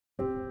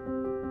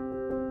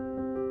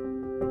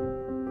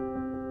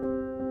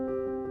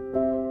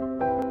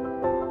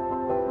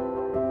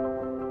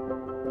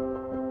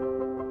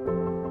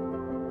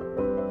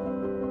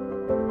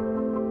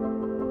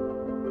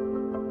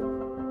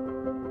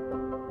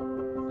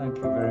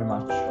Thank you very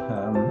much.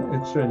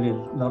 It's really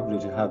lovely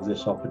to have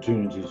this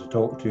opportunity to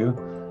talk to you,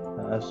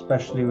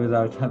 especially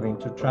without having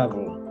to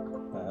travel.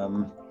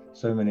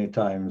 So many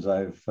times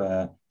I've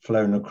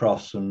flown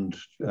across and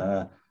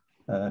to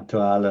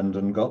Ireland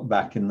and got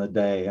back in the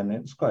day, and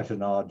it's quite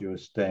an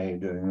arduous day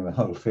doing the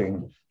whole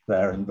thing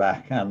there and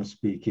back and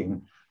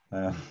speaking.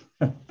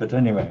 But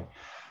anyway,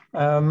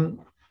 first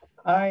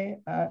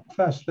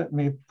let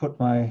me put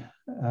my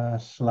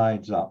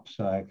slides up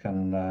so I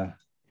can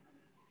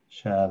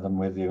share them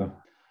with you.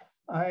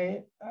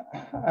 I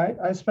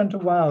spent a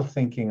while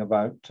thinking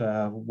about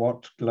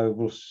what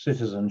global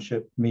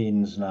citizenship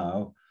means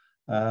now.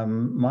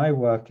 My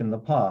work in the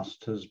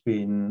past has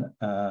been,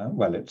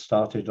 well, it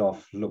started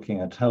off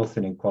looking at health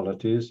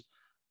inequalities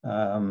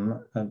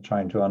and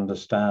trying to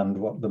understand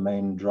what the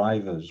main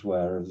drivers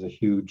were of the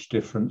huge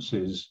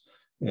differences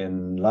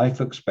in life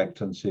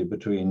expectancy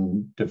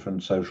between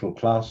different social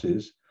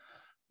classes.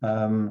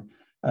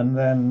 And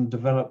then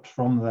developed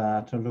from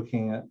that to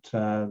looking at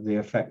the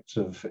effects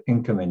of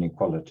income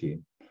inequality.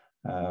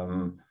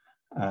 I'm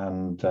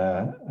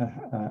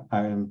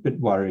a bit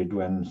worried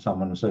when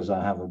someone says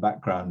I have a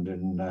background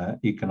in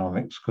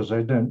economics, because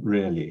I don't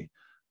really.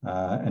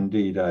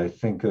 Indeed, I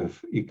think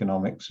of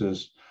economics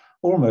as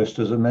almost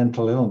as a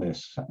mental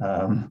illness,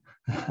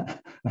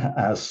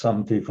 as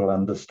some people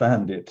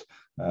understand it.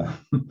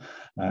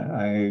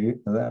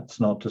 That's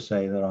not to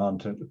say there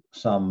aren't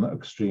some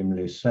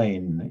extremely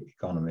sane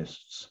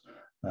economists,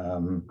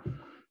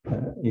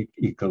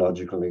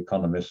 ecological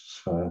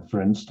economists,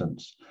 for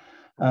instance.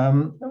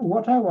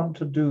 What I want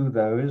to do,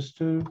 though, is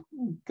to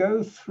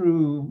go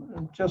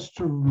through just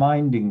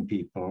reminding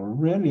people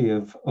really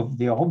of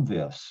the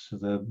obvious,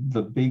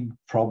 the big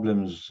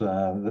problems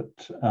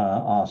that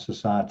our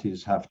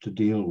societies have to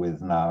deal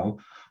with now,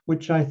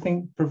 which I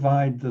think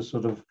provide the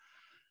sort of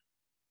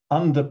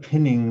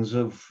underpinnings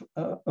of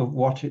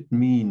what it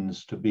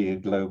means to be a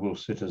global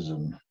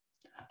citizen.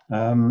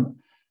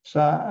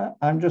 So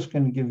I'm just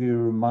going to give you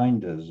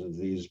reminders of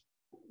these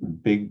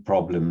big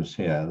problems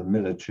here: the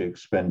military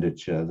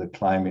expenditure, the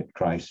climate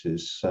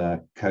crisis,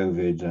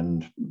 COVID,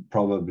 and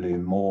probably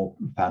more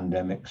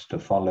pandemics to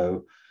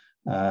follow,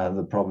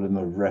 the problem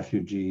of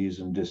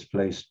refugees and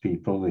displaced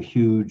people, the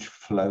huge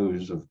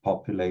flows of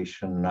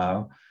population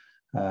now,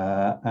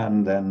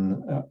 and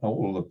then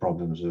all the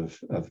problems of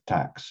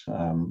tax.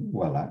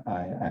 Well,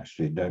 I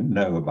actually don't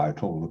know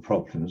about all the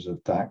problems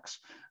of tax,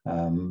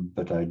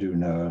 but I do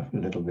know a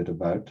little bit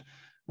about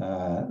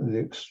the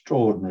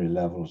extraordinary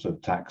levels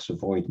of tax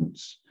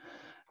avoidance.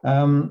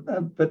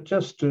 But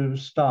just to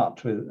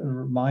start with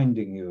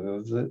reminding you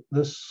of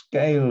the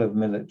scale of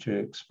military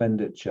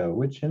expenditure,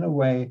 which in a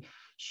way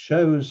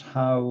shows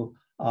how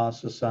our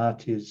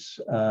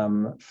societies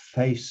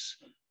face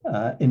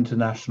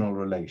international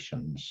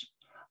relations,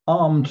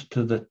 armed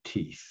to the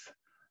teeth,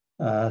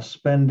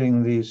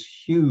 spending these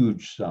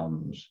huge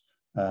sums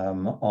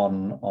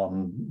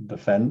on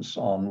defense,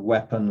 on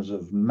weapons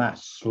of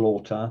mass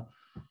slaughter.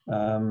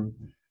 The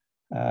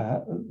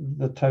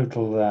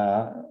total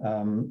there,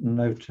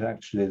 note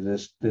actually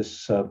this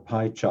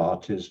pie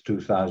chart is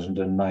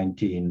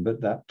 2019, but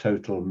that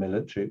total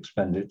military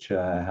expenditure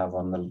I have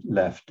on the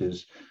left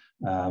is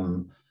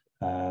the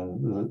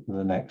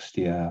next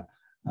year.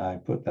 I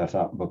put that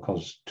up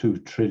because 2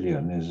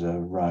 trillion is a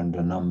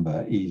rounder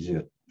number,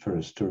 easier for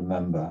us to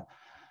remember.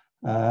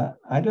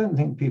 I don't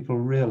think people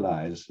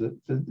realize that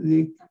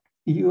the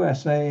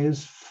USA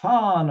is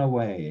far and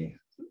away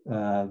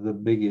the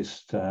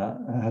biggest,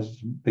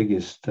 has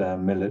biggest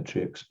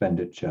military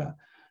expenditure.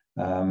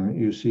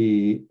 You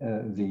see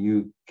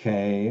the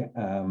UK,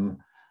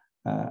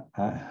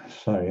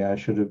 sorry, I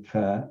should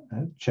have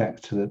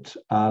checked that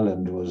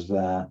Ireland was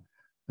there.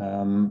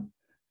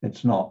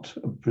 It's not,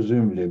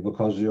 presumably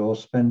because you're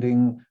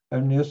spending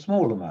only a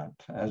small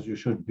amount, as you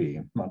should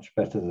be, much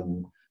better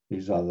than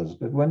these others.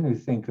 But when we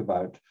think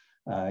about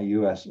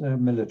US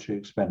military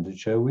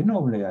expenditure, we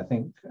normally, I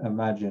think,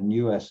 imagine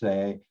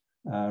USA,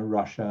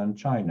 Russia and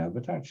China,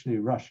 but actually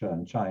Russia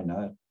and China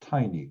are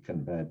tiny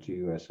compared to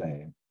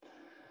USA.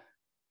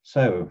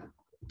 So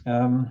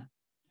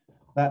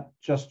that's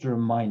just a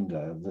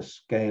reminder of the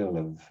scale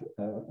of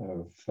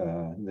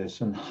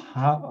this and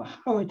how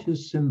it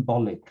is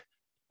symbolic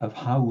of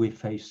how we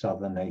face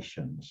other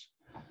nations.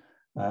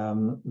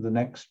 The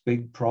next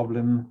big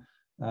problem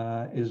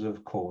is,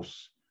 of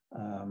course,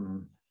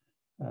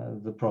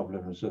 the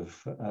problems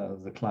of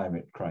the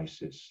climate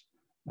crisis.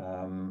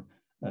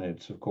 And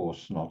it's, of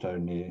course, not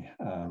only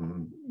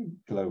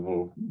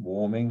global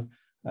warming,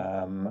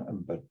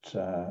 but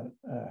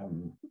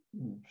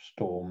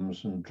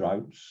storms and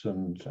droughts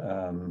and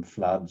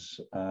floods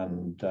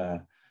and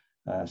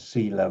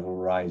sea level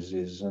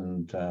rises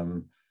and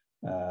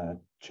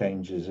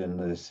changes in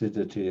the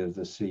acidity of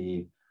the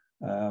sea,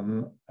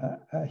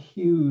 a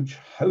huge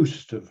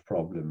host of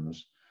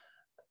problems.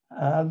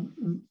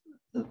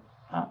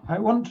 I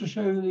want to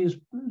show these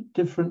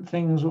different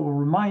things or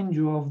remind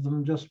you of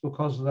them just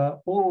because they're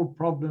all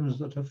problems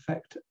that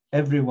affect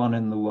everyone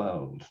in the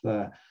world.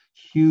 They're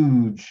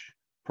huge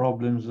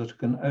problems that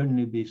can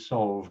only be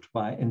solved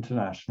by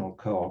international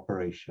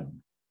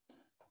cooperation.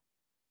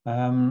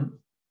 And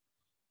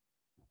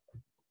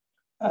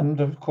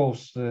of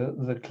course,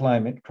 the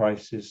climate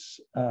crisis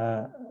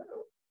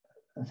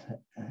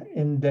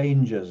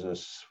endangers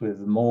us with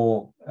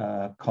more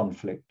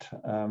conflict.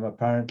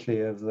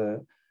 Apparently, of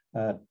the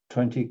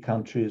 20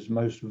 countries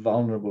most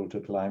vulnerable to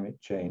climate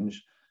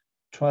change,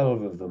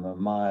 12 of them are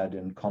mired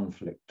in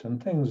conflict,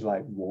 and things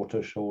like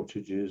water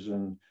shortages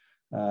and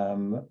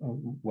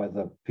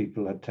whether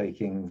people are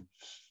taking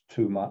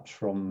too much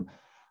from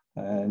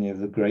any of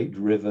the great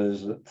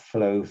rivers that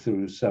flow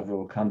through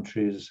several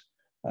countries.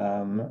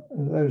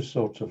 Those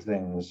sorts of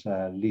things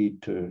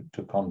lead to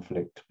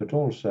conflict, but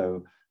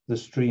also the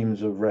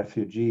streams of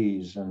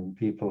refugees and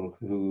people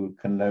who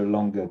can no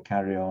longer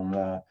carry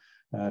on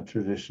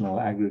traditional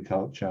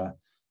agriculture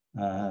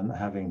and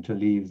having to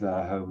leave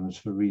their homes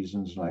for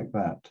reasons like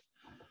that.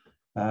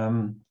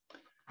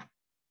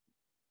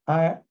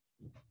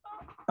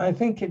 I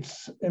think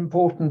it's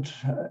important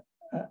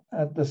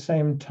at the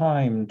same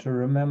time to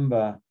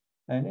remember,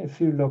 and if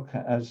you look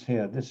as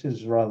here, this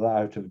is rather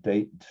out of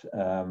date.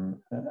 I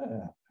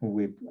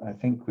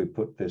think we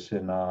put this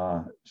in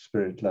our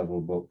spirit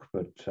level book,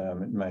 but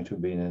it might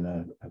have been in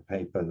a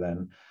paper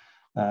then.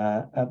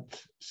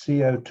 At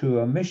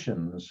CO2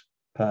 emissions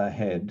per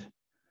head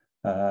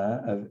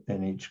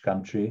in each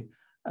country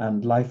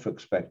and life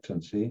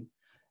expectancy,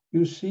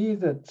 you see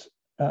that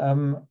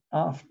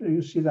after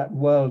you see that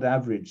world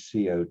average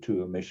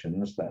CO2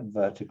 emissions, that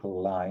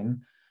vertical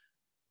line,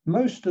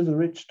 most of the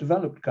rich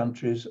developed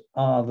countries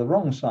are the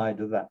wrong side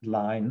of that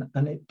line,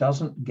 and it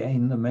doesn't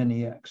gain them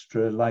any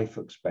extra life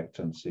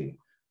expectancy.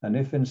 And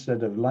if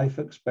instead of life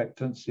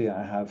expectancy,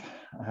 I have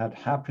had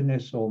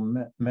happiness or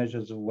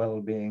measures of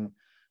well-being,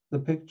 the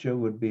picture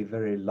would be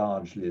very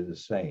largely the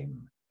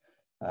same.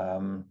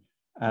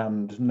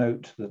 And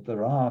note that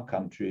there are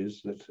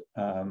countries that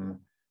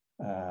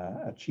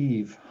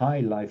achieve high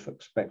life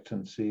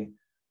expectancy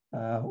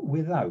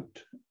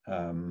without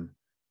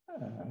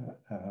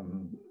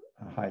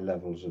high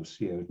levels of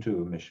CO2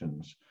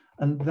 emissions.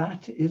 And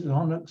that is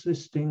on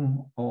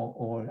existing,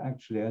 or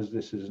actually, as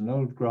this is an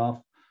old graph,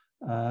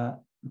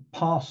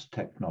 past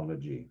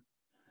technology.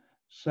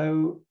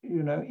 So,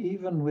 you know,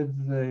 even with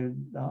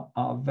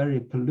our very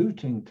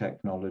polluting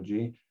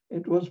technology,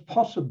 it was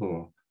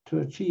possible to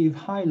achieve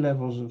high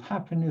levels of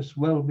happiness,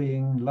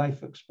 well-being,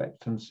 life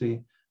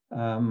expectancy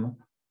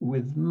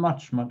with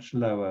much, much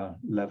lower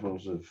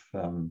levels of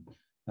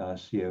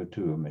CO2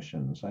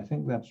 emissions. I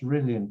think that's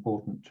really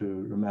important to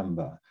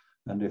remember.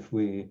 And if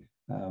we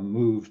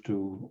move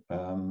to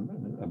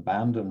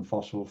abandon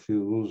fossil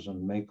fuels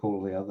and make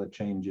all the other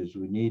changes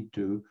we need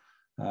to,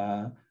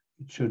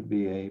 it should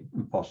be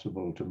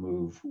possible to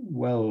move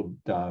well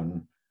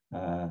down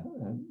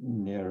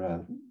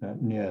near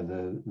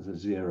the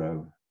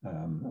zero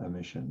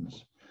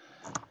emissions.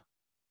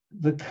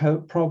 The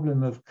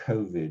problem of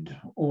COVID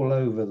all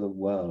over the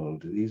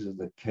world, these are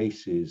the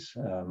cases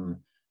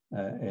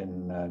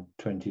in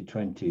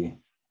 2020,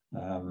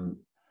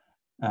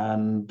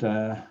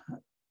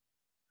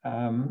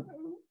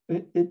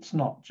 it's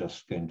not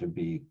just going to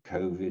be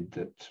COVID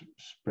that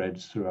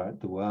spreads throughout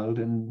the world.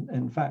 And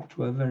in fact,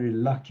 we're very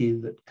lucky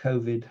that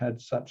COVID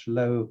had such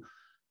low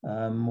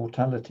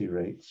mortality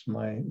rates.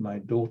 My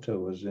daughter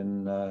was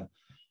in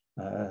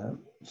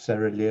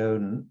Sierra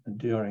Leone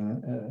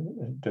during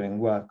doing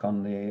work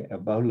on the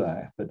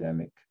Ebola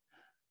epidemic.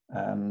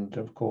 And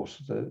of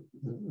course, the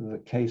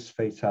case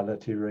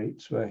fatality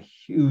rates were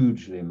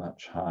hugely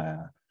much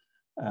higher.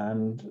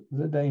 And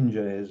the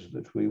danger is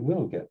that we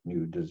will get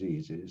new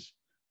diseases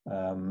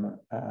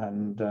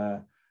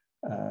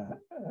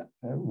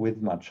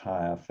with much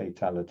higher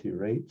fatality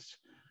rates.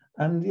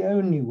 And the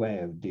only way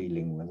of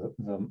dealing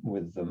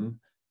with them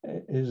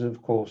is,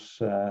 of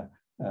course,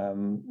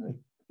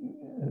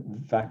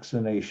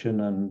 vaccination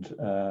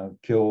and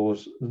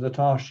cures that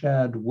are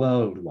shared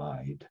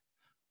worldwide.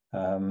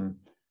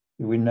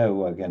 We know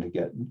we're going to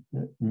get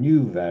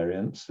new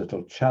variants that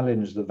will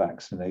challenge the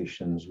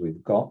vaccinations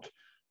we've got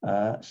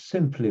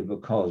simply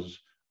because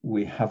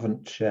we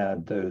haven't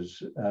shared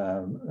those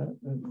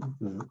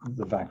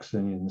the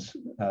vaccines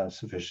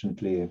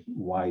sufficiently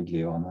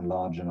widely on a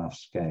large enough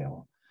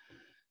scale.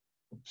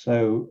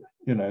 So,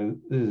 you know,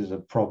 this is a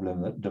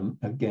problem that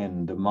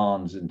again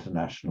demands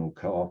international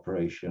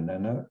cooperation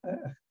in a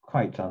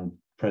quite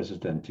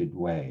unprecedented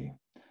way.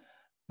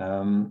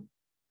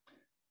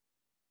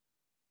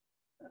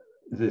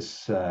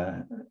 This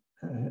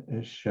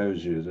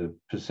shows you the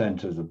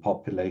percent of the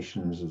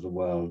populations of the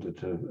world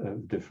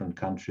of different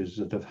countries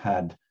that have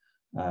had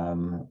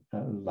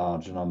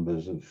large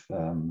numbers of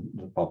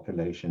the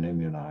population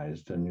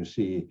immunized. And you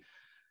see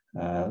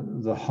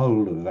the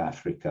whole of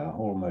Africa,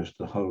 almost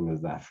the whole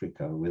of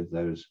Africa, with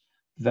those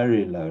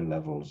very low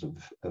levels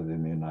of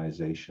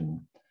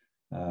immunization.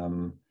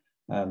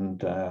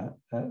 And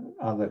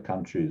other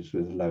countries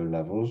with low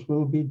levels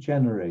will be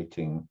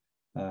generating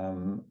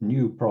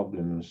new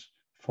problems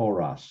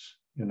for us.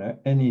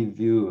 any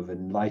view of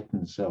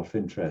enlightened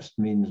self-interest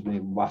means we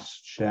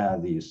must share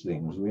these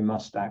things. We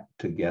must act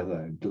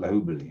together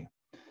globally.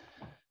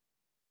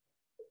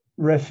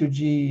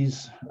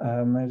 Refugees,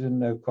 I didn't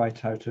know quite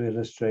how to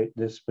illustrate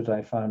this, but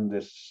I found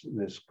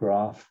this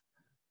graph.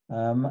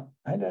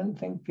 I don't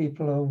think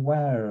people are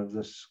aware of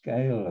the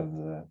scale of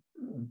the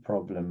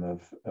problem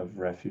of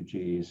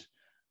refugees.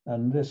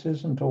 And this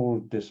isn't all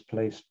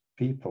displaced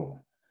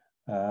people.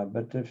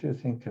 But if you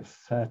think of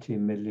 30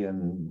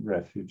 million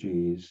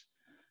refugees,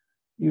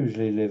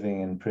 usually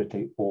living in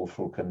pretty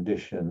awful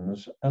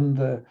conditions,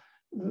 and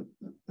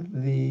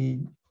the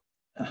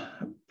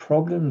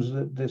problems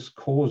that this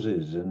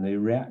causes in the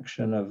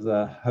reaction of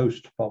the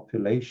host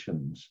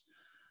populations,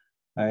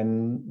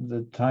 and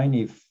the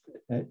tiny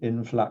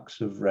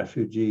influx of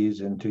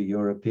refugees into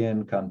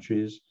European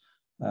countries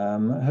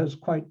has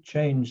quite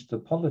changed the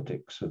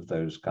politics of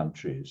those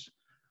countries,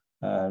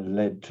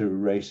 led to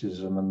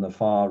racism and the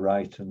far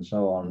right and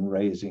so on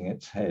raising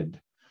its head.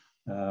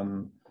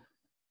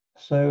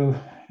 So,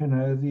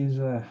 these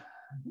are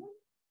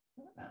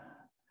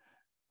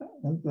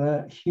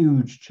they're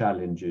huge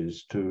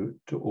challenges to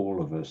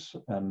all of us.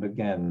 And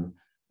again,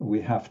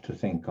 we have to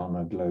think on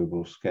a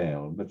global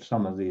scale, but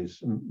some of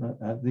these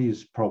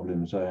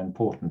problems are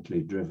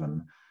importantly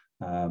driven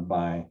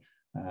by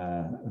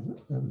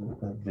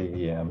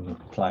the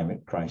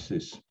climate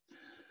crisis.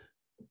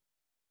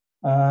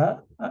 I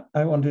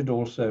wanted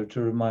also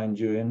to remind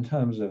you, in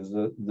terms of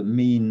the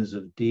means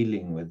of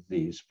dealing with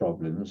these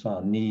problems,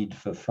 our need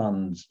for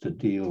funds to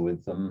deal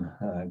with them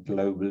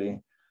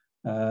globally,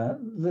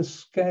 the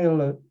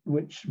scale at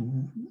which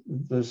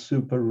the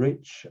super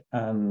rich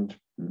and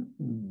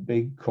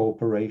big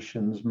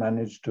corporations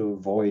manage to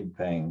avoid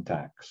paying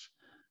tax.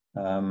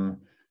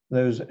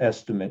 Those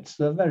estimates,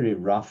 they're very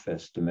rough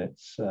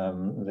estimates.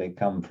 They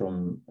come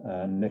from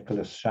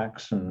Nicholas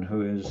Shaxson,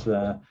 who is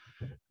the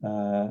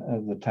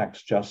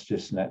Tax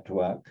Justice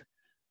Network.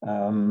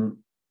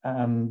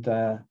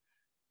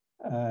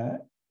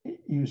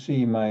 You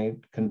see my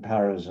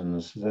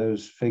comparisons,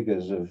 those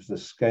figures of the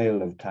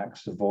scale of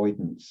tax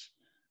avoidance,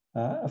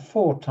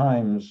 4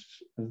 times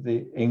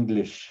the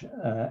English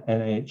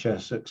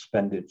NHS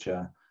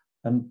expenditure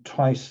and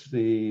twice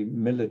the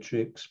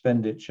military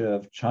expenditure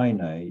of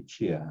China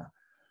each year.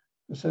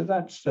 So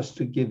that's just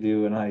to give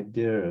you an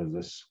idea of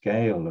the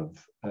scale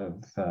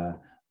of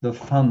the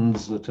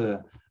funds that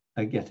are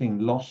getting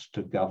lost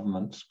to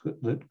governments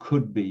that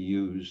could be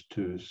used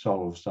to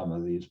solve some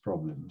of these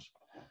problems.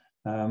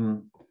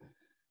 Well,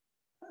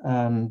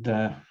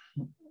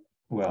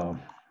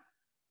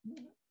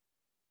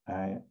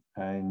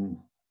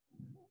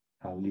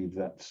 I'll leave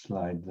that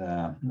slide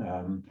there.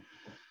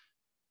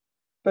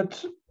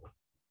 But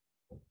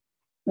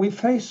we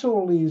face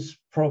all these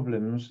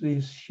problems,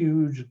 these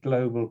huge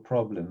global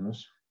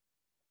problems,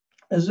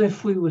 as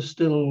if we were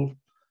still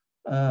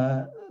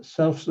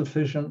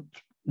self-sufficient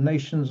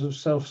nations of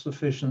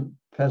self-sufficient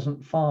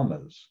peasant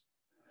farmers.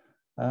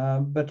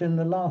 But in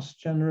the last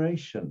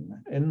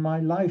generation, in my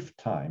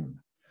lifetime,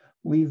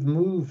 we've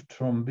moved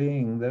from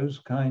being those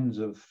kinds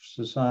of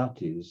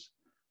societies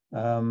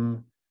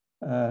to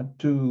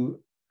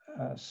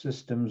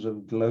systems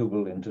of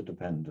global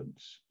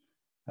interdependence.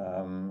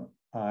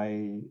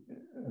 I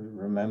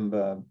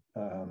remember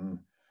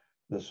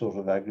the sort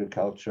of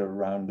agriculture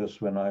around us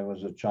when I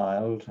was a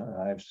child.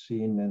 I've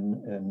seen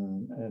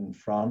in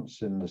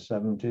France in the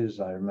 70s,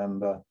 I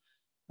remember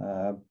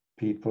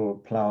people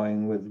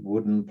ploughing with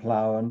wooden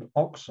plough and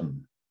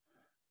oxen,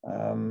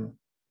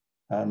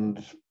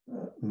 and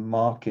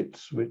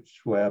markets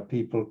where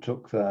people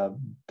took their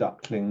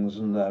ducklings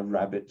and their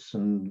rabbits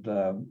and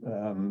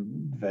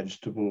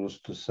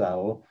vegetables to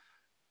sell,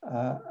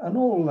 and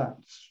all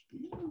that's,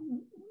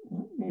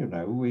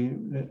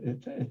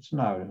 it's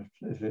now,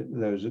 if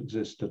those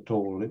exist at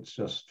all, it's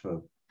just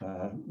for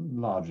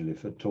largely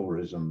for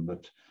tourism,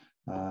 but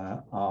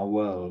our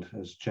world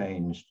has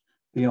changed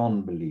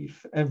beyond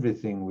belief.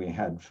 Everything we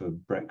had for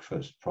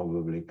breakfast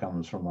probably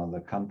comes from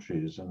other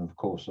countries, and of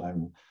course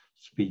I'm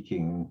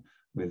speaking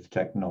with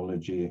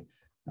technology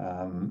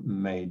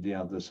made the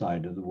other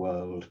side of the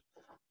world.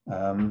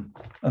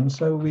 And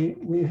so we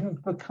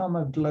have become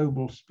a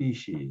global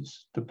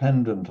species,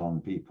 dependent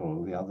on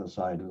people the other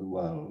side of the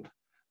world.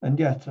 And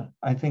yet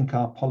I think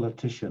our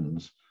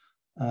politicians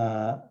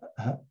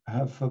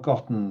have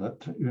forgotten that,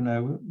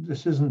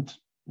 this isn't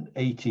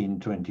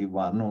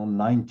 1821 or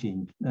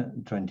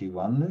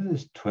 1921,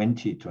 this is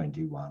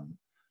 2021.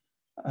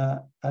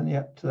 And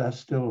yet they're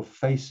still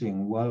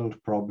facing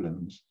world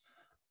problems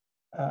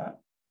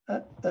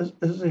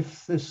as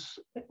if this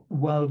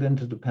world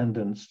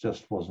interdependence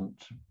just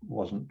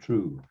wasn't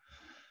true.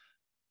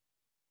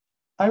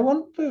 I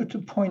want, though, to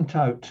point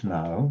out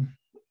now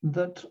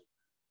that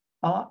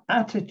our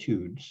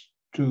attitudes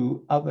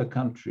to other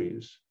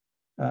countries,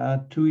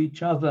 to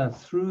each other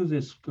through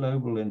this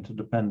global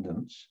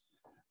interdependence,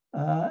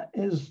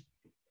 is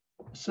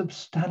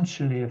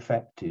substantially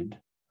affected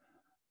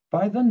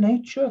by the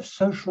nature of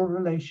social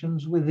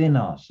relations within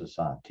our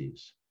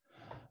societies.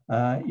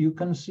 You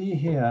can see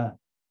here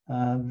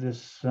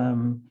this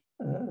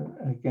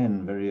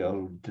again, very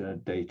old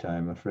data,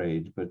 I'm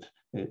afraid, but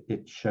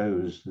it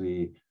shows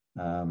the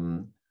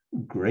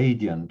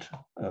gradient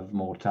of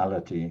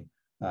mortality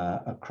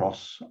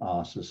across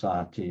our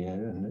society,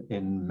 and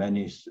in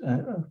many,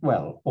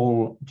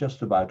 well,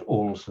 just about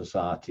all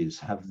societies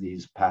have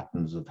these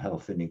patterns of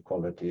health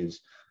inequalities.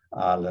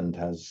 Ireland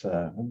has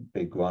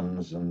big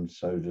ones, and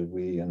so do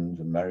we, and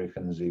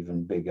Americans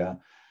even bigger.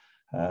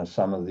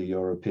 Some of the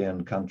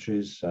European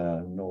countries,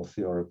 North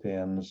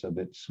Europeans, a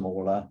bit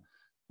smaller.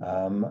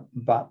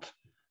 But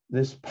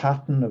this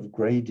pattern of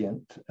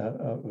gradient,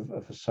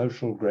 of a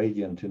social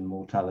gradient in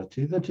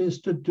mortality that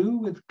is to do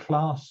with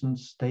class and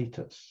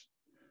status,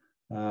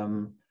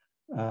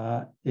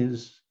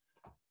 is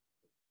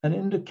an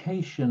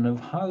indication of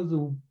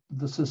how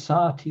the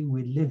society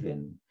we live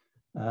in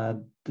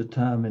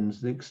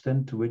determines the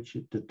extent to which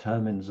it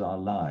determines our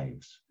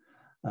lives.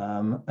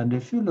 And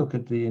if you look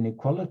at the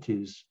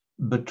inequalities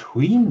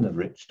between the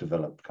rich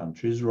developed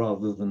countries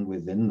rather than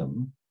within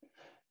them,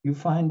 you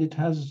find it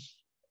has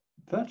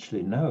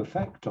virtually no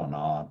effect on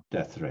our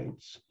death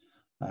rates.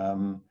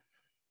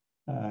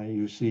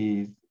 You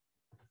see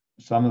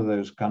some of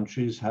those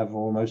countries have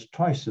almost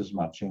twice as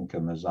much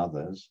income as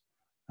others,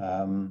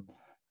 and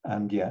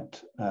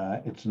yet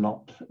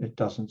it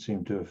doesn't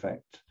seem to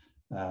affect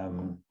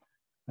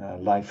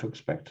life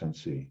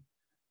expectancy.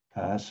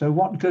 So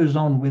what goes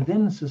on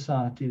within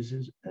societies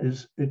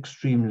is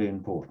extremely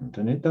important,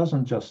 and it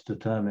doesn't just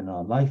determine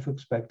our life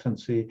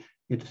expectancy,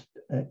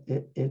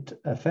 it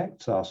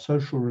affects our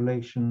social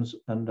relations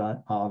and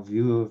our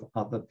view of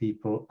other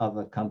people,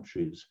 other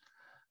countries.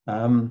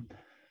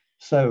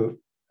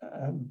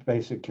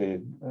 Basically,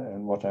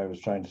 what I was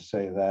trying to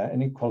say there,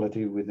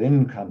 inequality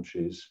within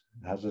countries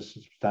has a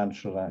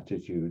substantial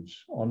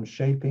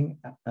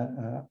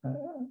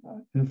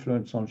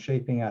influence on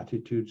shaping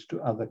attitudes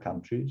to other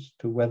countries,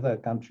 to whether a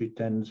country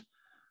tends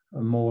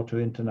more to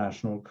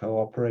international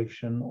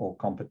cooperation or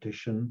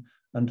competition,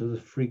 and to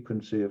the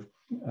frequency of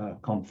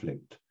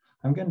conflict.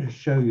 I'm going to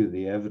show you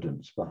the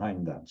evidence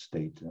behind that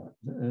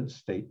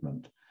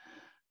statement.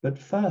 But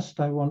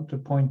first, I want to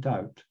point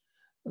out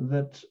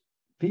that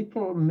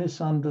people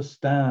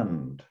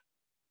misunderstand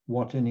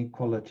what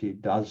inequality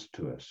does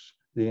to us,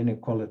 the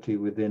inequality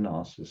within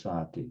our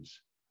societies,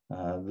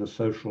 the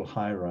social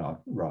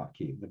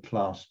hierarchy, the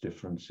class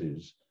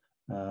differences,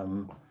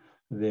 the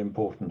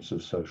importance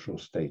of social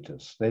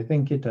status. They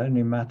think it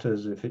only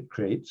matters if it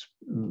creates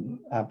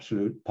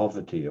absolute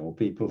poverty, or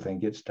people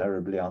think it's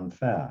terribly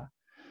unfair.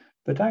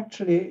 But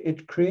actually,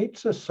 it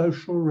creates a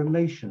social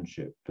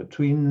relationship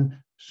between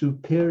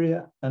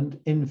superior and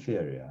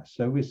inferior.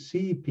 So we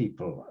see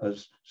people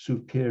as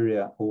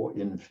superior or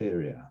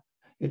inferior.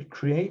 It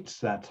creates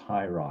that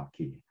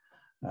hierarchy.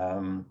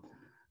 And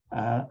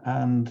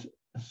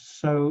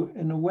so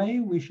in a way,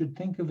 we should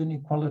think of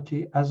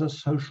inequality as a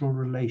social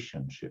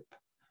relationship.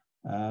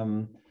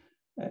 And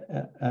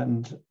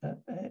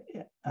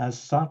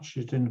as such,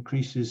 it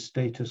increases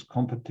status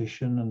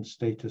competition and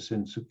status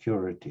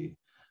insecurity.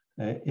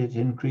 It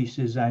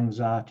increases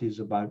anxieties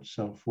about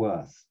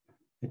self-worth.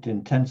 It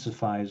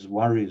intensifies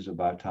worries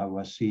about how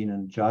we're seen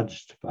and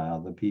judged by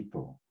other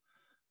people,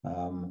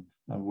 and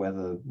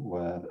whether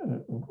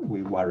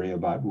we worry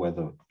about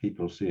whether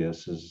people see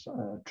us as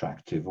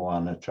attractive or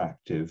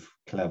unattractive,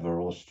 clever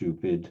or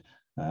stupid,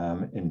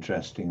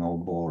 interesting or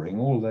boring,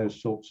 all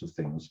those sorts of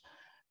things.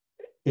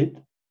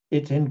 It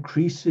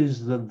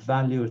increases the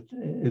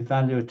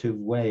evaluative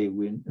way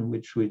in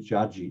which we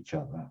judge each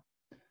other,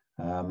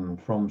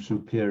 from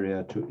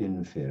superior to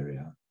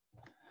inferior.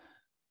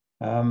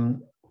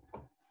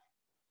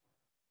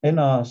 In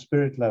our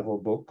spirit level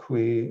book,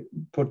 we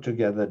put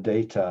together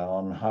data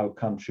on how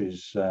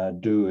countries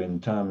do in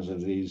terms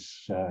of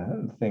these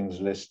things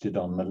listed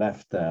on the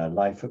left there: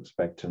 life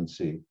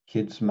expectancy,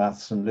 kids'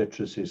 maths and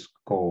literacy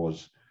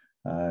scores,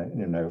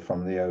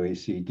 from the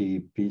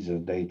OECD PISA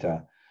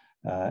data,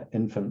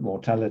 infant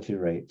mortality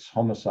rates,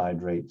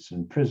 homicide rates,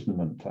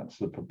 imprisonment, that's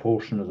the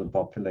proportion of the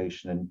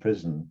population in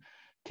prison,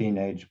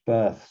 teenage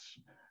births,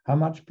 how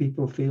much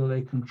people feel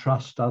they can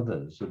trust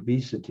others,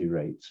 obesity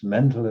rates,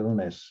 mental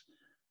illness,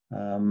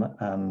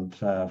 and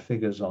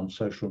figures on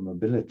social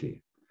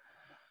mobility.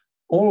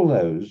 All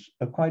those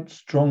are quite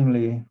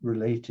strongly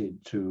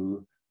related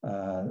to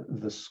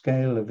the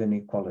scale of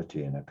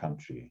inequality in a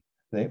country.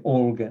 They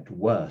all get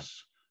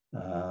worse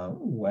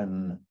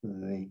when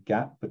the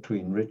gap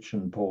between rich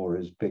and poor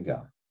is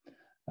bigger.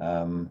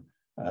 And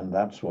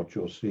that's what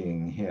you're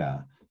seeing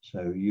here.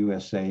 So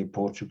USA,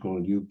 Portugal,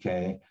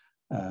 UK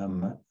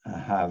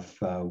have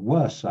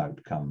worse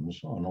outcomes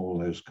on all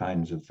those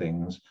kinds of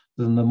things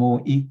than the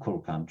more equal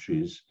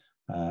countries,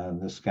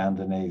 the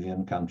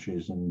Scandinavian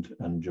countries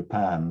and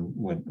Japan,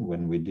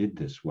 when we did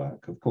this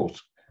work. Of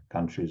course,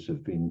 countries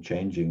have been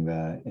changing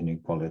their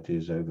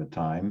inequalities over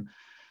time.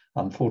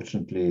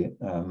 Unfortunately,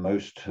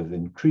 most have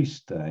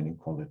increased their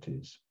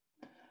inequalities.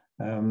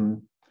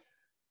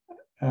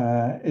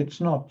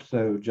 It's not,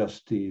 though,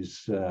 just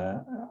these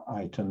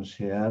items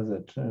here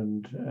that,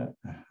 and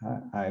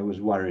I was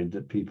worried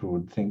that people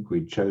would think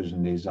we'd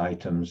chosen these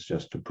items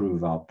just to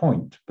prove our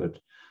point, but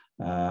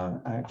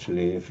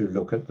Actually, if you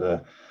look at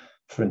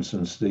for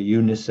instance, the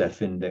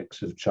UNICEF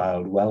Index of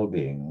Child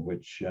Wellbeing,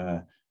 which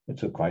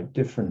it's a quite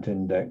different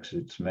index.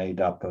 It's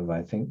made up of,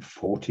 I think,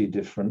 40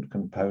 different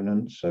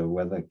components. So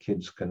whether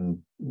kids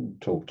can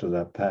talk to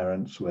their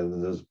parents, whether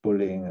there's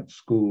bullying at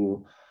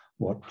school,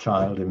 what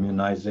child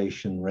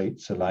immunization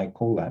rates are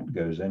like, all that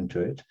goes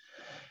into it.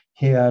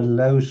 Here,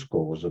 low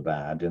scores are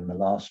bad. In the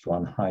last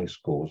one, high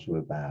scores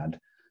were bad.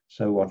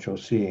 So what you're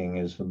seeing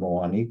is the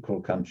more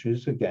unequal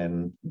countries,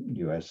 again,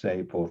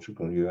 USA,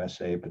 Portugal,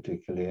 USA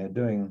particularly, are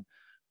doing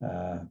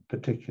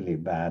particularly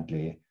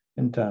badly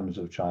in terms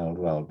of child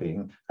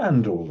well-being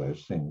and all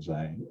those things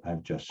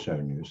I've just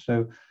shown you.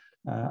 So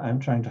I'm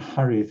trying to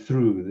hurry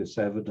through this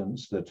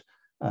evidence that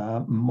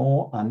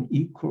more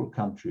unequal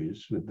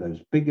countries with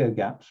those bigger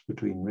gaps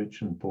between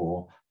rich and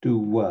poor do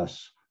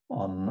worse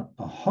on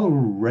a whole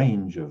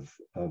range of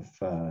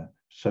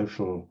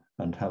social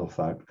and health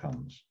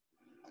outcomes.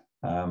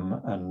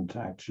 And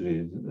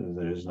actually,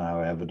 there is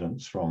now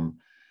evidence from,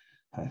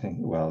 I think,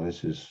 well,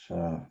 this is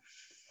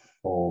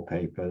 4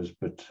 papers,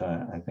 but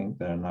I think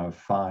there are now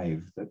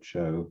 5 that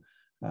show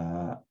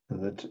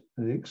that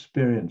the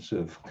experience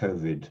of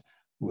COVID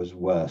was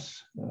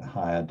worse,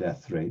 higher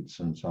death rates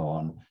and so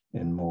on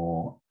in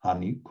more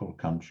unequal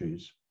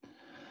countries.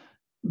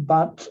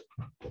 But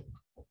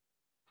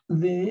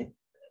the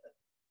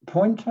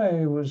point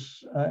I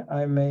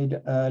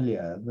made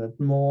earlier, that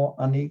more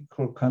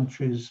unequal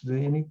countries, the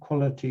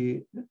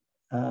inequality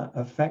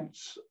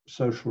affects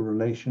social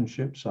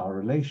relationships, our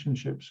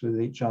relationships with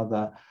each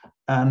other,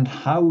 and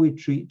how we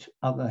treat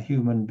other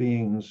human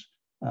beings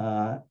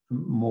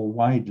more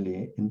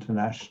widely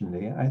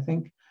internationally. I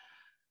think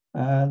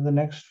the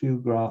next few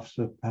graphs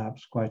are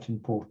perhaps quite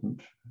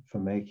important for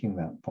making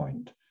that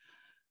point.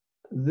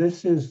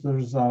 This is the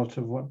result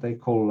of what they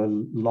call a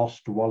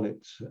lost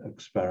wallets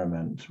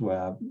experiment,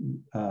 where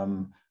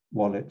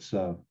wallets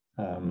are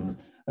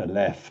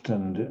left,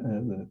 and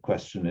the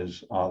question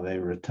is, are they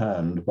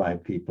returned by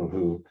people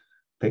who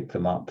pick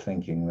them up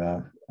thinking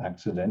they're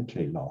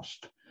accidentally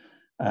lost?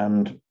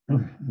 And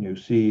you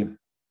see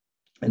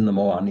in the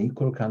more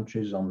unequal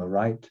countries on the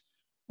right,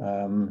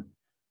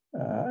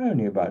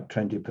 only about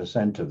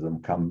 20% of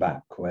them come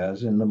back,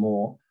 whereas in the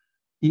more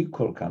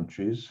equal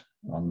countries,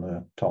 on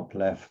the top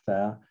left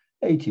there,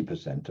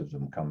 80% of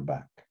them come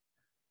back.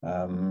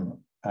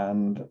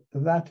 And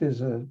that is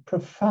a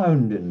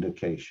profound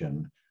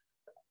indication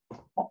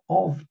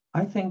of,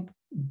 I think,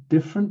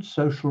 different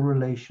social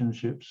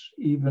relationships,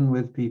 even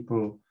with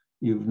people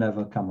you've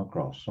never come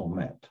across or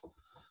met.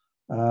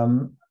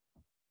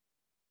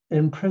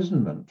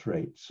 Imprisonment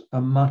rates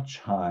are much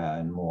higher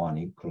in more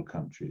unequal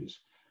countries.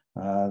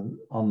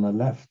 On the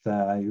left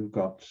there, you've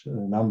got a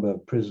number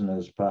of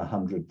prisoners per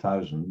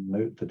 100,000.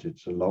 Note that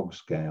it's a log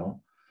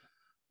scale.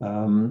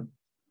 And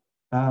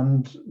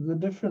the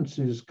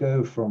differences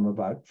go from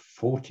about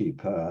 40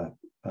 per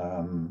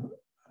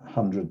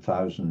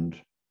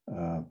 100,000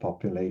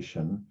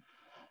 population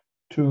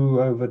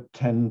to over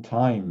 10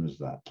 times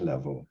that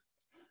level.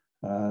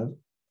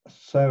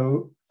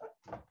 So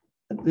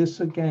this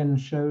again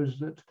shows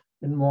that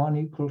in more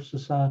unequal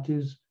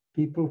societies,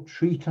 people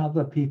treat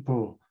other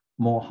people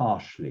more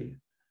harshly.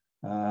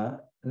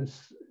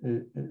 This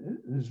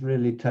is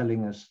really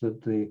telling us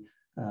that the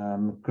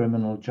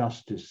criminal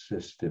justice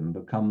system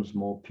becomes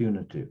more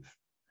punitive.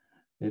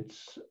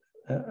 It's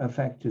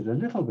affected a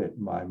little bit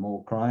by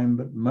more crime,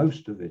 but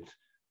most of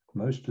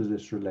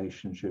this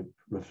relationship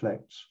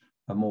reflects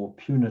a more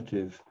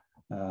punitive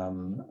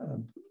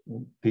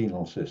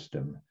penal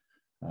system,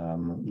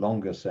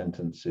 longer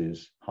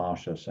sentences,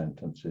 harsher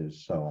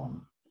sentences, so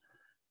on.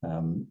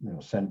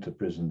 Sent to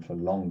prison for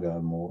longer,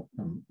 more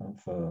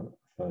for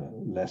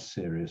less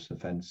serious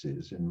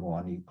offences in more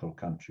unequal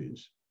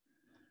countries.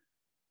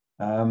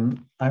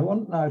 I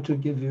want now to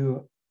give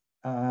you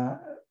a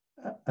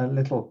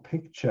little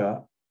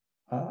picture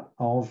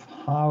of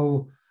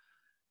how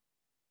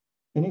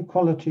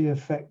inequality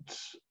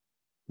affects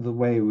the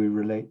way we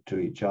relate to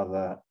each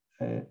other,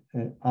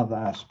 other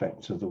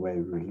aspects of the way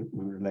we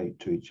relate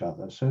to each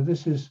other. So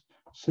this is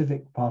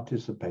civic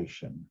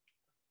participation.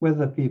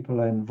 Whether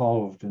people are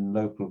involved in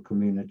local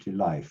community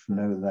life,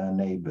 know their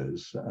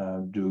neighbours,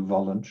 do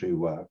voluntary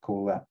work,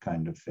 all that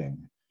kind of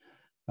thing.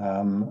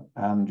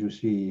 And you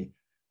see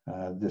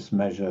this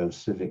measure of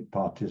civic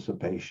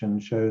participation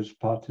shows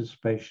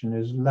participation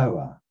is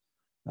lower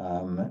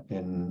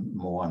in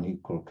more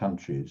unequal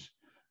countries.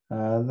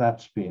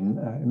 That's been,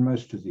 in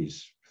most of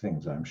these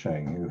things I'm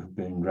showing you, have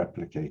been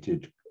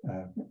replicated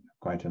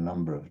quite a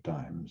number of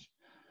times.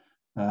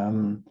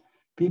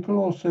 People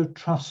also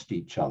trust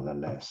each other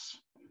less.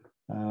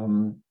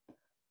 The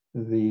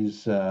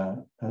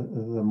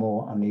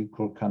more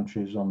unequal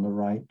countries on the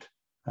right,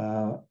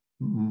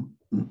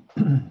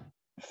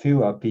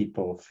 fewer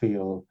people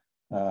feel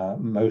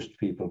most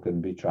people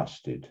can be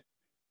trusted.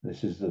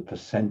 This is the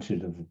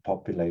percentage of the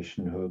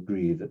population who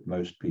agree that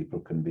most people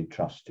can be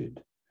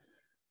trusted.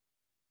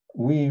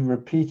 We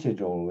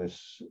repeated all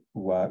this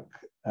work,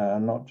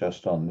 not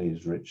just on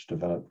these rich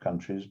developed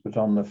countries, but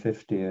on the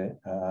 50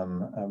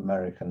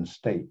 American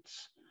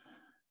states.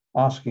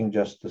 asking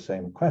just the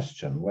same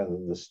question, whether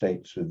the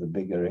states with the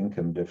bigger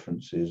income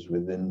differences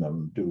within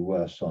them do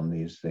worse on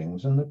these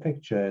things, and the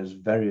picture is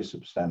very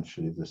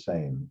substantially the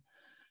same.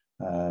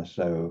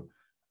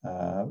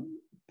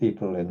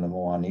 People in the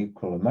more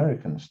unequal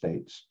American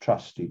states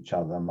trust each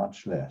other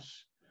much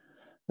less.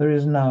 There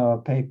is now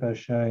a paper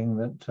showing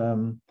that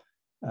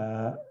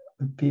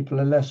people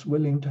are less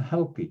willing to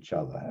help each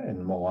other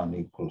in more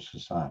unequal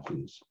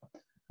societies,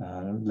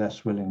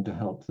 less willing to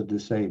help the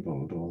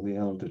disabled or the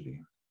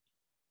elderly.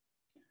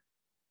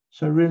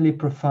 So really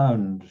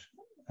profound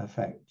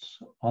effects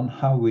on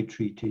how we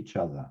treat each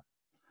other.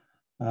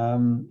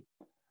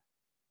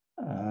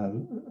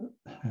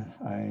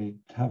 I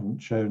haven't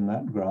shown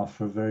that graph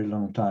for a very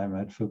long time.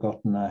 I'd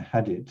forgotten I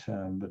had it,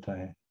 but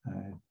I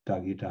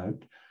dug it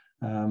out.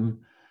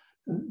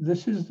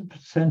 This is the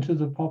percent of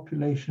the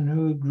population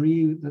who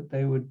agree that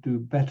they would do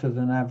better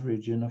than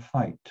average in a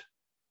fight.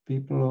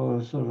 People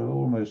are sort of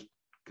almost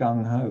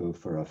gung-ho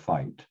for a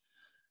fight.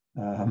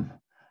 And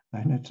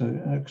it's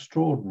an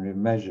extraordinary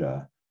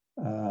measure.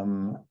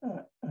 And,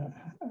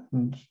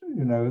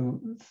 you know,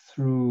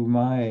 through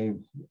my,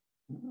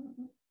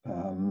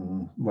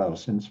 well,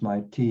 since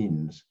my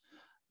teens,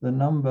 the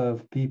number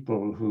of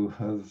people who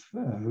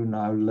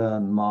now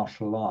learn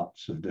martial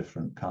arts of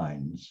different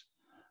kinds,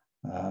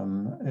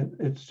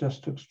 it's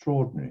just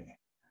extraordinary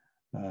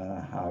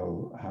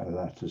how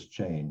that has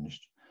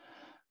changed.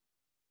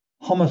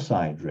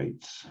 Homicide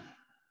rates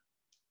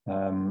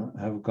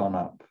have gone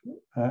up,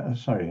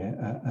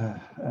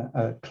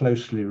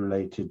 closely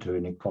related to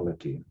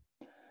inequality.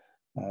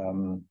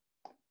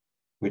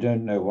 We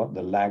don't know what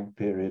the lag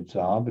periods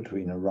are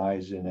between a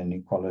rise in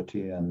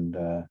inequality and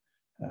a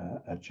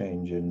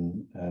change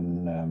in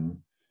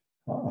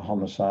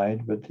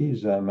homicide, but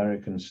these are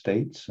American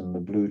states, and the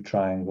blue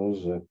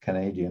triangles are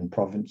Canadian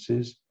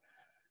provinces.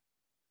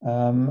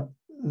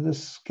 The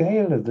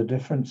scale of the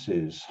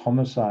differences,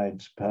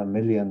 homicides per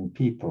million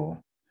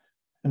people,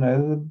 you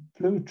know, the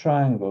blue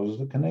triangles,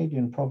 the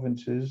Canadian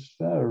provinces,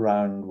 they're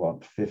around,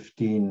 what,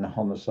 15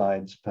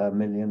 homicides per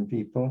million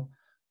people,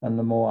 and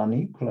the more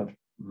unequal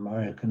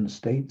American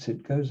states,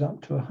 it goes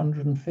up to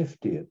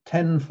 150, a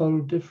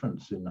tenfold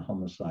difference in the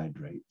homicide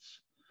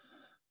rates.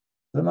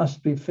 There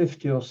must be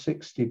 50 or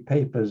 60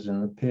 papers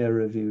in the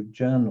peer-reviewed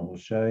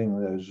journals showing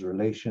those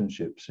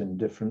relationships in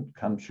different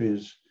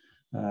countries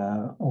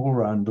all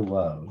around the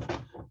world.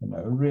 You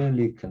know,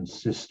 really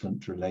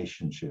consistent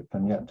relationship.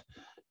 And yet,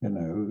 you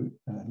know,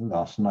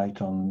 last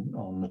night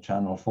on the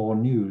Channel 4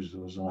 News,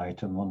 there was an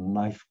item on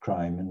knife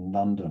crime in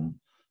London,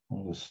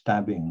 all the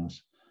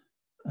stabbings.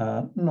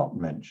 Not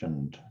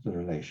mentioned the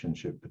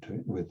relationship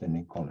with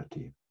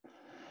inequality.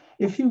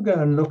 If you go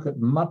and look at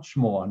much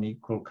more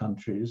unequal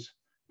countries,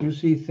 you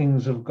see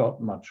things have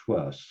got much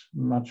worse,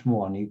 much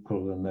more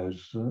unequal than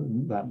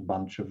that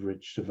bunch of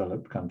rich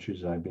developed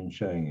countries I've been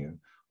showing you.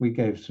 We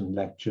gave some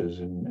lectures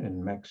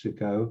in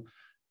Mexico,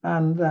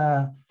 and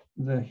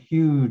the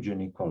huge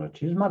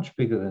inequality is much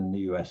bigger than the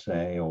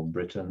USA or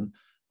Britain.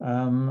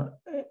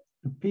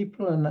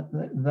 People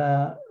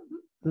are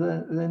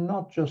they're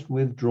not just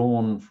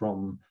withdrawn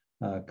from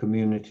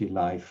community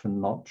life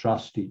and not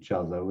trust each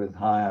other with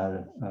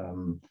higher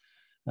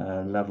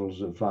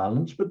levels of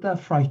violence, but they're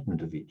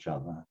frightened of each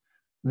other.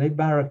 They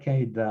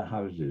barricade their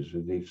houses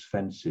with these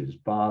fences,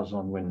 bars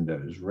on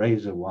windows,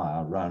 razor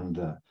wire around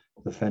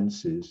the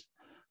fences,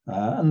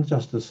 and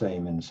just the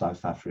same in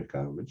South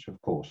Africa, which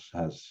of course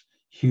has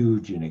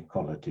huge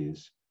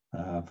inequalities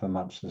for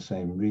much the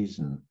same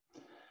reason.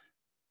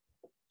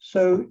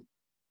 So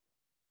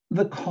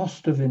the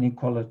cost of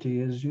inequality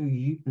is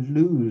you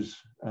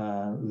lose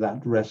that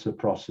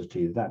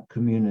reciprocity, that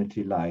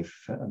community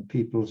life,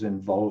 people's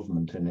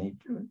involvement in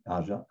each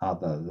other,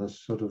 the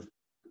sort of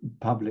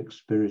public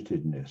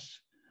spiritedness,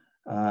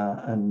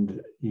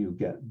 and you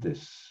get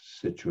this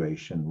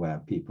situation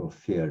where people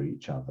fear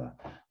each other.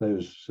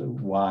 Those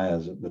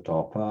wires at the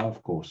top are,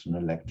 of course, an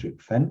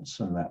electric fence,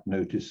 and that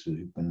notice that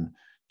you can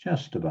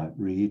just about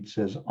read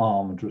says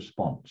armed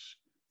response.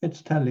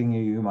 It's telling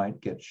you you might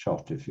get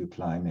shot if you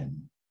climb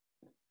in.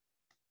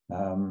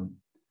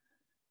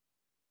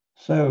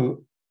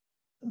 So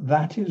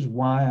that is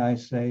why I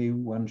say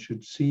one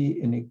should see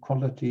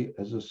inequality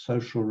as a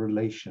social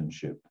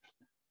relationship,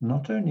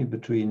 not only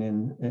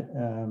between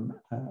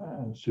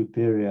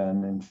superior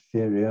and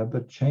inferior,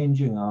 but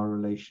changing our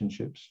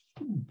relationships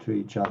to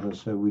each other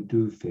so we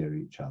do fear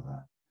each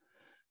other.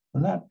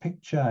 And that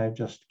picture I've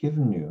just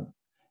given you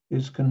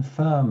is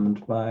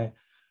confirmed by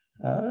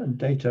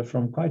data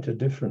from quite a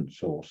different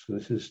source.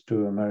 This is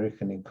two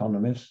American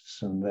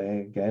economists, and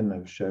they again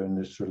have shown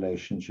this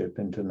relationship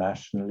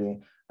internationally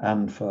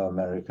and for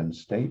American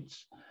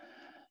states.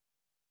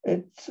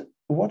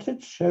 What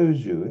it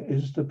shows you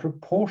is the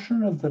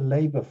proportion of the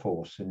labor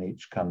force in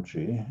each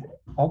country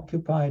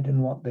occupied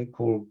in what they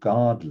call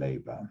guard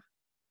labor.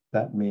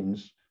 That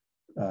means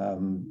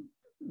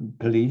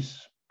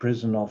police,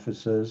 prison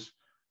officers,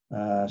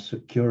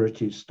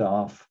 security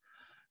staff,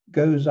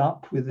 goes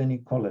up with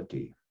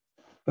inequality,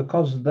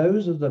 because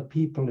those are the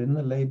people in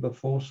the labor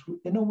force,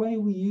 in a way,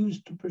 we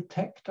use to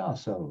protect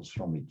ourselves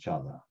from each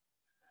other.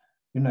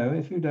 You know,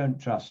 if you don't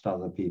trust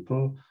other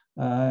people,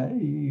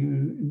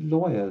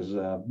 lawyers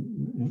are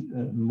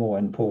more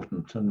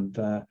important, and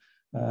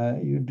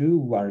you do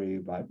worry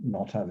about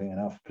not having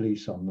enough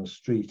police on the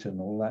street and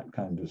all that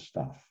kind of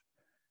stuff.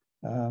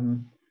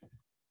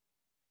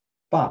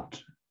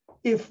 But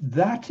if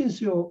that is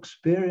your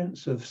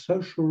experience of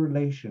social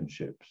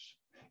relationships,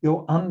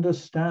 your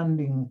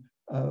understanding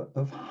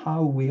of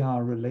how we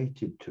are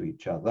related to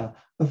each other,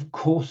 of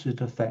course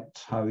it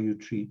affects how you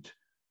treat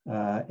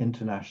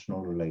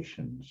international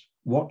relations,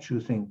 what you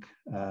think,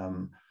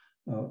 how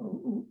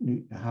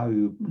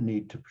you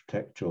need to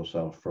protect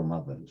yourself from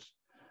others.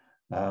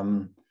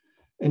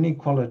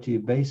 Inequality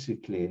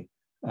basically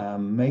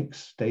makes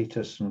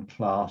status and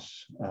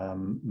class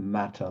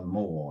matter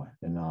more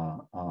in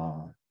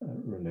our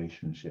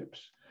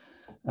relationships.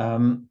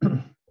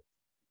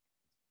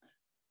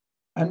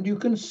 And you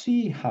can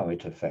see how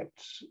it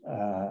affects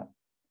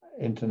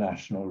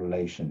international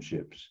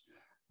relationships.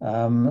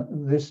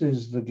 This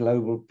is the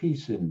Global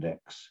Peace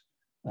Index,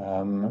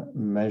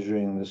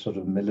 measuring the sort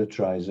of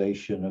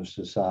militarization of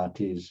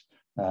societies,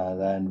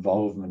 their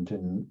involvement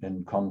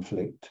in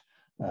conflict,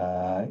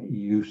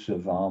 use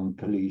of armed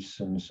police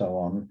and so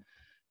on.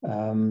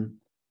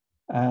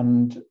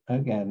 And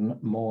again,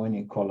 more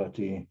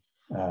inequality,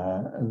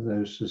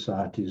 those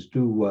societies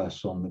do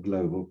worse on the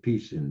Global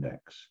Peace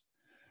Index.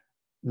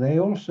 They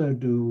also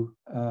do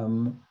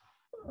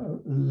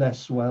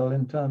less well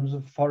in terms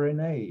of foreign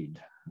aid.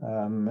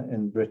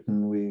 In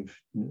Britain,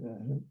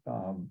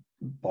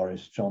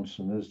 Boris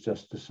Johnson has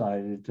just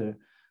decided to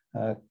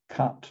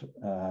cut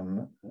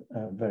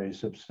very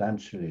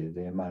substantially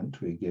the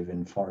amount we give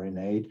in foreign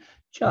aid,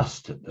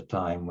 just at the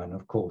time when,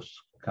 of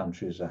course,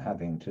 countries are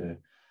having to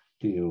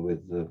deal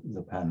with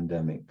the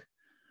pandemic.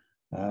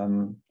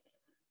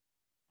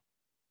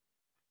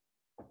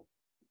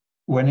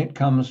 When it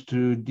comes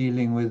to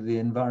dealing with the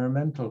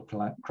environmental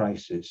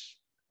crisis,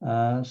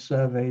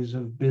 surveys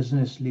of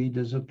business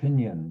leaders'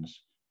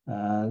 opinions,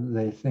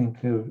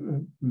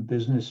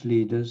 business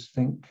leaders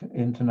think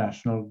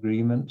international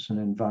agreements and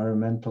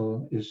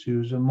environmental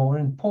issues are more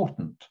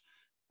important.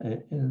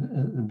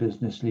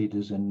 Business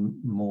leaders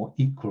in more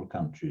equal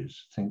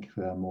countries think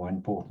they're more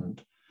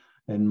important.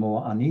 In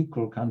more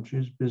unequal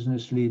countries,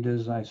 business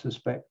leaders, I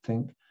suspect,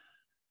 think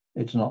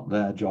it's not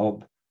their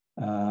job,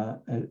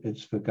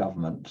 it's for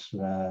governments.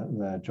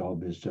 Their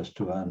job is just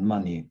to earn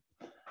money.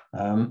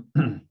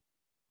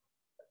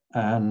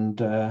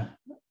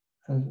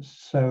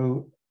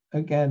 So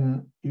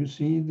again, you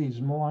see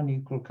these more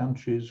unequal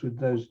countries with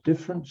those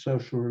different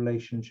social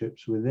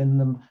relationships within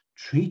them,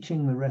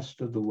 treating the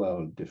rest of the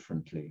world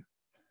differently.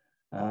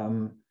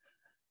 The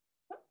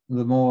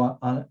more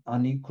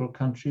unequal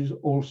countries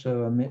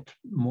also emit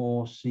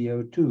more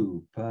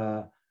CO2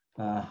 per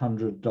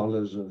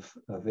 $100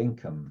 of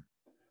income.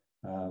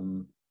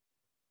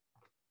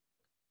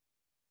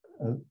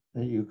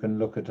 You can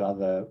look at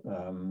other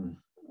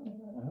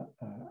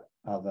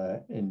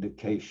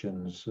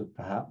indications,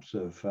 perhaps,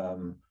 of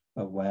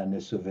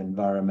awareness of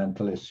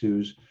environmental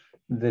issues.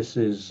 This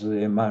is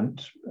the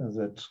amount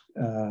that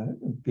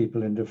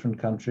people in different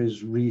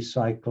countries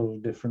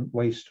recycle different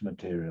waste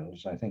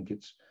materials. I think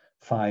it's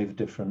 5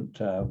 different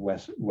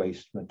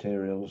waste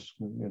materials,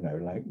 you know,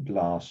 like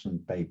glass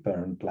and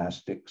paper and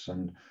plastics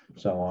and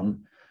so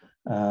on.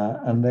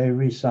 And they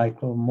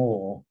recycle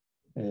more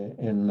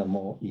in the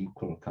more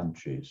equal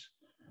countries.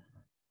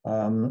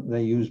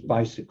 They use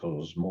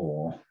bicycles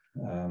more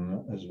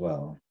as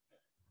well.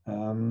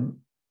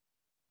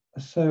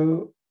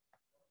 So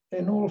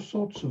in all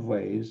sorts of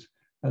ways,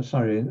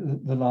 sorry,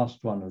 the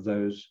last one of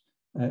those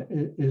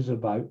is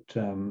about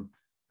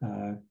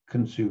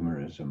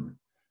consumerism.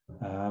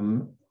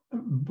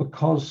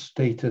 Because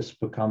status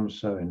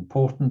becomes so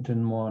important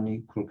in more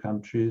unequal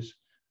countries,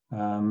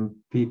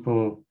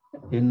 people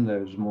in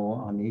those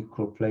more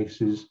unequal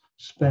places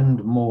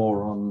spend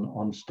more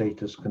on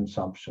status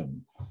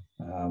consumption,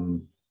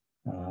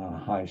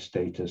 high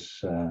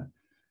status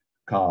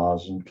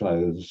cars and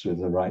clothes with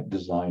the right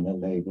designer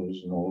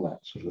labels and all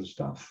that sort of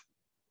stuff.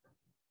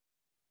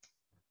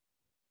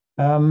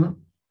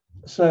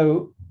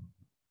 So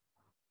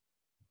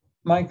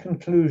my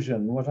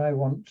conclusion, what I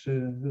want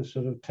to, the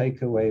sort of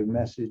takeaway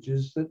message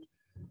is that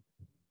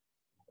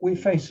we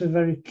face a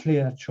very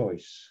clear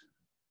choice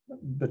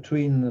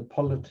between the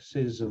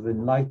policies of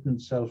enlightened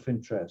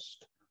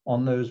self-interest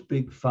on those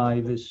big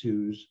 5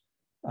 issues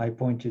I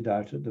pointed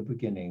out at the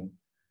beginning,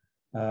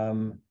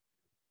 to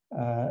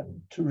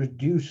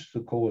reduce the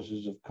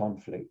causes of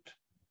conflict,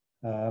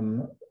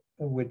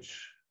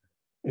 which,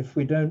 if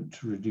we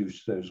don't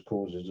reduce those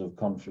causes of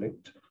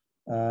conflict,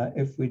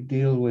 if we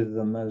deal with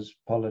them as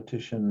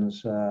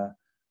politicians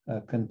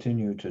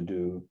continue to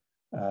do,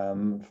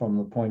 from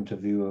the point of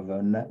view of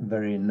a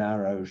very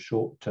narrow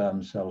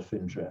short-term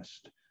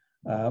self-interest,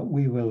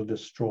 we will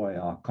destroy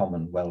our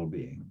common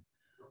well-being.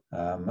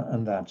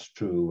 And that's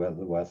true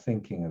whether we're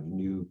thinking of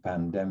new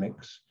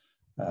pandemics,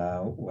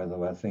 whether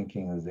we're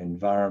thinking of the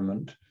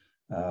environment,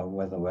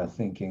 whether we're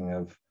thinking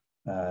of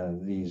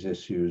these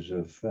issues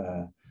of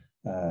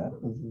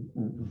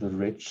the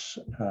rich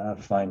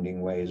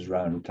finding ways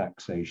around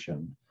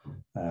taxation,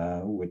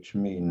 which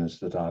means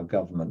that our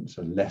governments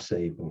are less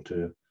able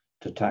to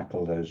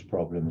tackle those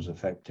problems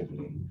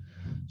effectively.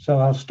 So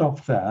I'll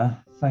stop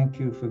there. Thank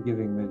you for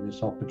giving me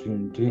this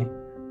opportunity.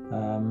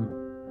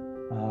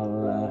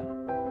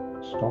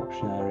 I'll stop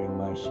sharing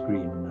my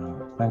screen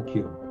now. Thank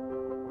you.